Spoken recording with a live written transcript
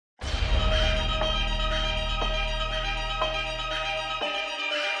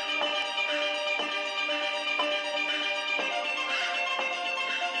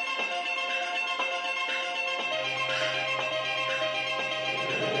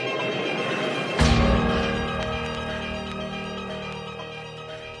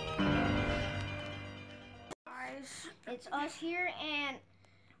it's us here, and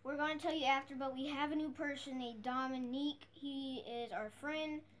we're going to tell you after, but we have a new person named Dominique. He is our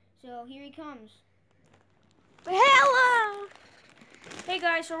friend, so here he comes. Hello! Hey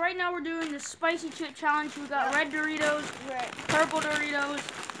guys, so right now we're doing the spicy chip challenge. We got red Doritos, purple Doritos,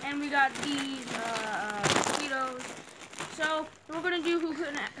 and we got these Cheetos. So we're gonna do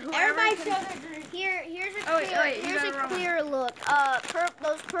Everybody show their drink. Here's a clear look.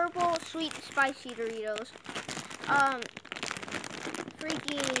 Those purple sweet spicy Doritos.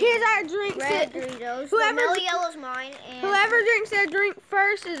 Freaking. Here's our drinks. Red Doritos. Whoever yellow's mine. And whoever drinks their drink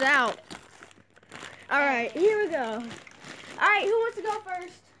first is out. All right, here we go. All right, who wants to go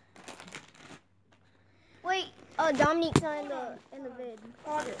first? Wait, Dominique's not in the vid.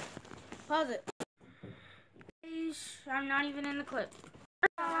 Pause it. Pause it. I'm not even in the clip.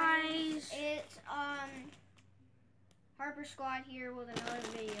 Guys, it's Harper Squad here with another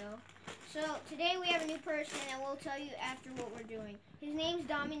video. So today we have a new person, and we'll tell you after what we're doing. His name's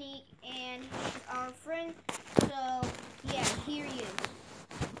Dominique, and he's our friend. So yeah, here he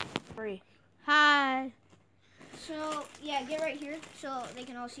is. Hi. So yeah, get right here so they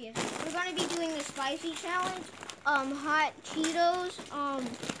can all see us. We're gonna be doing the spicy challenge. Hot Cheetos,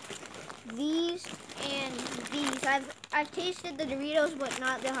 these and these. I've tasted the Doritos, but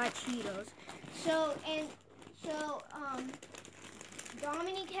not the hot Cheetos. So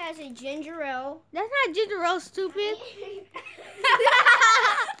Dominique has a ginger ale. That's not ginger ale, stupid.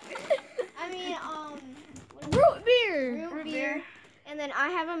 I mean, root beer. Root beer. And then I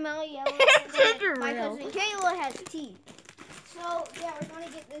have a mellow yellow. Ginger My ale. cousin Kayla has tea. So yeah, we're gonna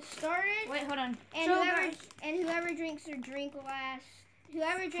get this started. wait, hold on. And whoever drinks their drink last,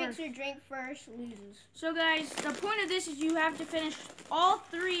 whoever drinks their drink first loses. So guys, the point of this is you have to finish all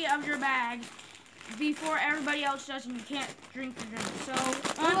 3 of your bags before everybody else does, and you can't drink the drink. So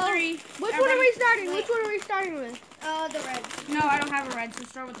on 3. Which one are we starting? Which one are we starting with? The red. No, I don't have a red, so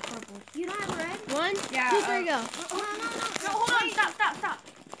start with the purple. You don't have a red? 1, Yeah, 2, 3, go. No, hold on. Stop.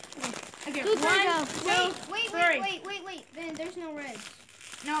 Okay, 2, 3, 1, go. 2, Wait. 3. Then there's no reds.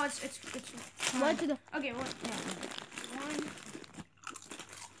 No, it's. 1 to the. Okay, 1. Yeah. 1.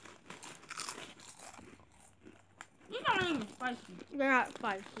 These aren't even spicy. They're not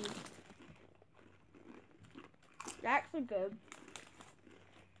spicy. They're actually good.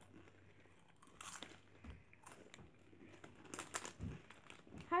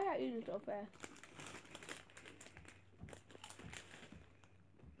 How y'all eating so fast?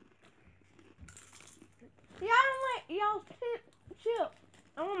 Y'all don't like y'all chip.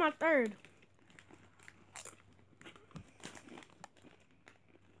 I want my third.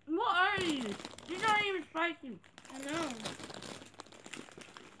 What are these? These aren't even spicy. I know.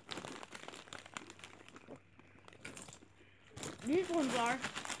 These ones are.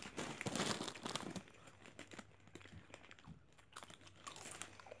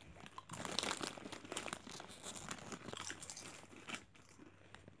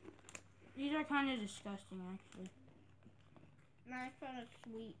 These are kind of disgusting, actually. Mine's kind of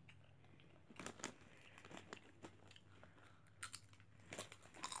sweet.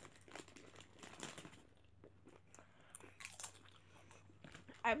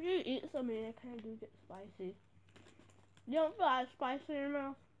 After you eat something, it kind of do get spicy. You don't feel that spice in your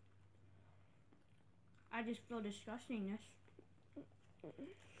mouth? I just feel disgustingness.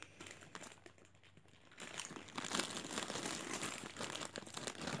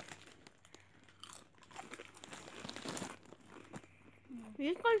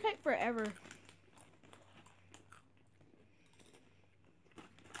 It's gonna take forever.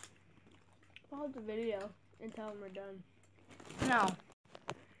 Pause the video and tell them we're done. No.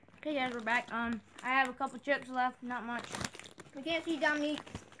 Okay, guys, we're back. I have a couple chips left, not much. We can't see Dominique.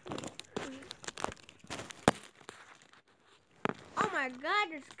 Oh my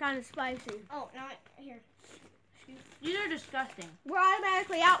god, it's kind of spicy. Oh, now here. These are disgusting. We're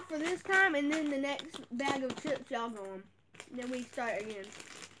automatically out for this time, and then the next bag of chips y'all go on. Then we start again.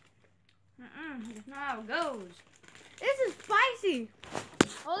 That's not how it goes. This is spicy.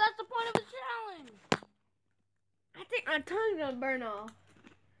 Oh, that's the point of the challenge. I think my tongue's gonna burn off.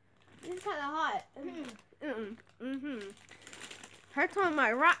 It's kind of hot. Her tongue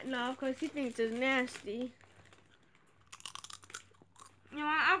might rotten off because she thinks it's nasty. You know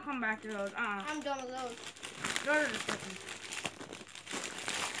what? I'll come back to those. I'm done with those. Those are disgusting.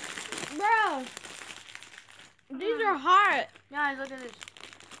 Bro, these are hot. Guys, look at this.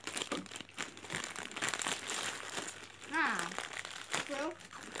 True?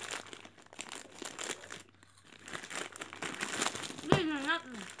 These are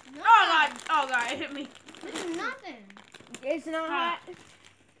nothing. Oh god, it hit me. This is nothing. It's not hot.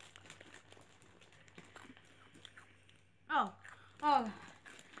 Oh. Oh.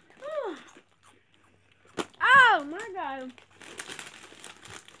 Oh my God.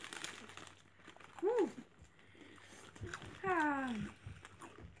 Whew. Ah.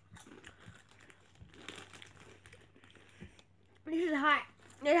 This is hot.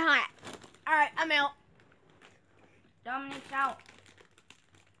 It's hot. All right, I'm out. Dominic's out.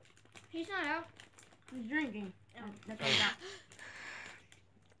 He's not out. He's drinking. Oh, that's he's out.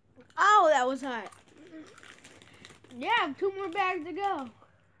 Oh, that was hot. Yeah, 2 more bags to go.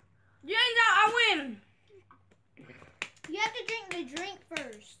 Jane's out. I win. You have to drink the drink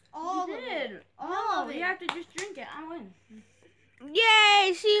first. All You of did. it. All of it. You have to just drink it. I win.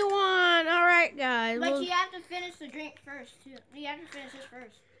 Yay, she won. All right, guys. But Well, you have to finish the drink first, too. You have to finish this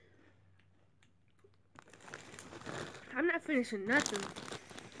first. I'm not finishing nothing.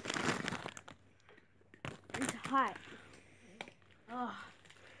 It's hot. Oh.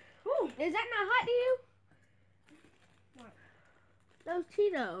 Is that not hot to you? What? Those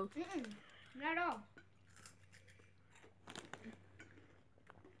Cheetos. Mm-mm. Not at all.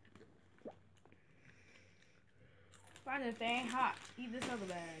 Fine if they ain't hot. Eat this other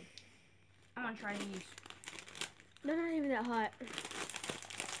bag. I'm gonna try these. They're not even that hot.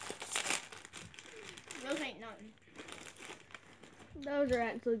 Those ain't nothing. Those are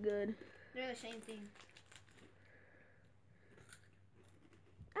actually good. They're the same thing.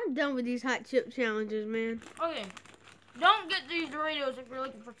 I'm done with these hot chip challenges, man. Okay. Don't get these Doritos if you're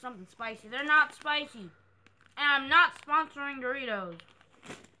looking for something spicy. They're not spicy. And I'm not sponsoring Doritos.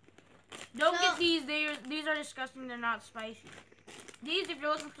 Don't get these. These are disgusting. They're not spicy. These, if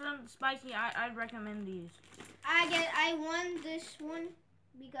you're looking for something spicy, I'd recommend these. I won this one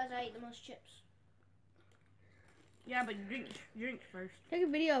because I ate the most chips. Yeah, but drink first. Take a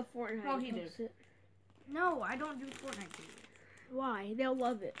video of Fortnite. Oh, he and did. post it. No, I don't do Fortnite videos. Why? They'll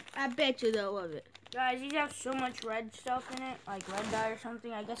love it. I bet you they'll love it. Guys, these have so much red stuff in it, like red dye or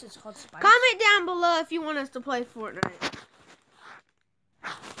something. I guess it's called spice. Comment down below if you want us to play Fortnite.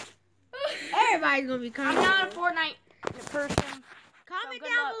 Everybody's gonna be I'm commenting. not a Fortnite person. Comment good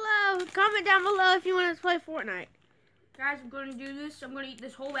down below. Comment down below if you want us to play Fortnite. Guys, I'm going to do this. I'm going to eat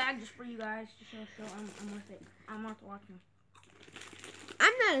this whole bag just for you guys to show I'm worth it. I'm worth watching.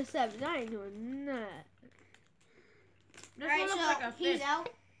 I'm not a 7. I ain't doing that. This Alright, one looks so like a he's fish. out.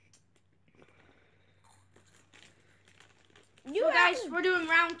 You So guys, have- we're doing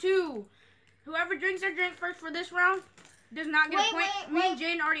round 2. Whoever drinks their drink first for this round does not get a point. Me and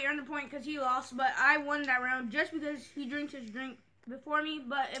Jaden already earned a point because he lost, but I won that round just because he drinks his drink before me.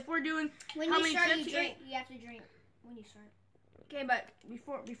 But if we're doing When how you many start, chips you you drink. You have to drink when you start. okay, but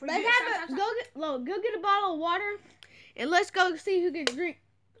before you Let's have a, go get a bottle of water, and let's go see who can drink.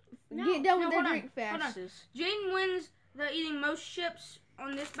 Get done with their drink fastest. Jaden wins the eating most chips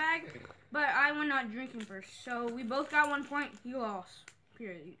on this bag, but I won not drinking first. So we both got 1 point. He lost.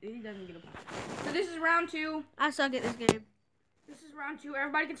 Period. He doesn't get a point. So this is round 2. I suck at this game. This is round 2.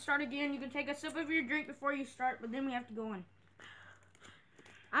 Everybody can start again. You can take a sip of your drink before you start, but then we have to go in.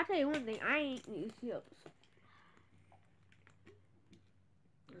 I'll tell you one thing. I ain't eating these chips.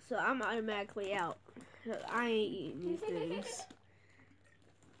 So I'm automatically out. I ain't eating these things.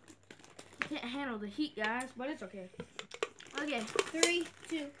 Can't handle the heat, guys, but it's okay. Okay, 3,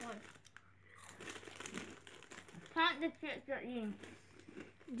 2, 1. Count the chips you're eating.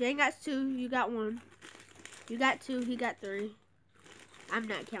 Jane got 2. You got 1. You got 2. He got 3. I'm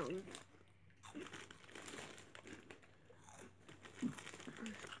not counting.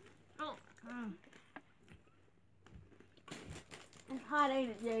 Oh. It's hot,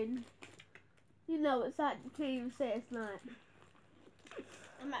 ain't it, Jaden? You know it's hot. You can't even say it's not.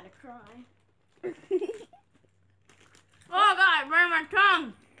 I'm about to cry. Oh, God, burn my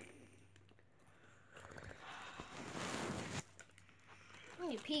tongue. I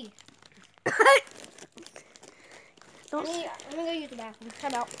need to pee. Don't. I'm gonna go use the bathroom.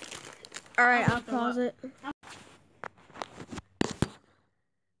 Come out. All right, I'll I'll pause it.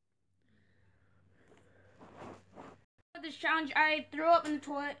 This challenge, I threw up in the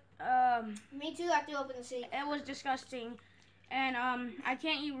toilet. Me too. I threw up in the sink. It was disgusting. And I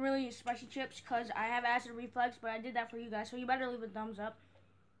can't eat really spicy chips because I have acid reflux, but I did that for you guys, so you better leave a thumbs up.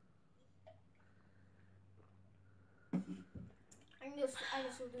 I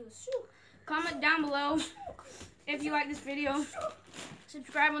just will do a soup. Comment down below if you like this video.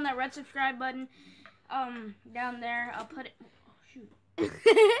 Subscribe on that red subscribe button down there. I'll put it. Oh, shoot.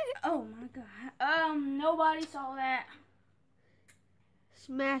 Oh my God. Nobody saw that.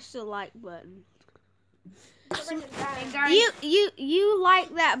 Smash the like button. And guys, You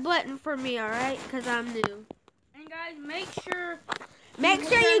like that button for me, all right? Cause I'm new. and guys, make sure Make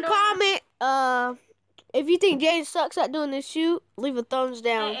sure you comment If you think Jaden sucks at doing this shoot, leave a thumbs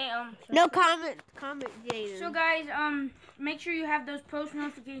down. Hey, No comment Jaden. So guys, make sure you have those post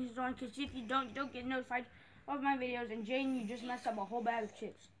notifications on, because if you don't get notified of my videos. And Jaden, you just messed up a whole bag of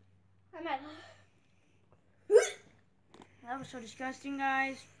chips. I'm at. That was so disgusting,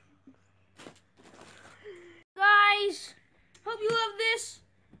 guys. Guys, hope you love this.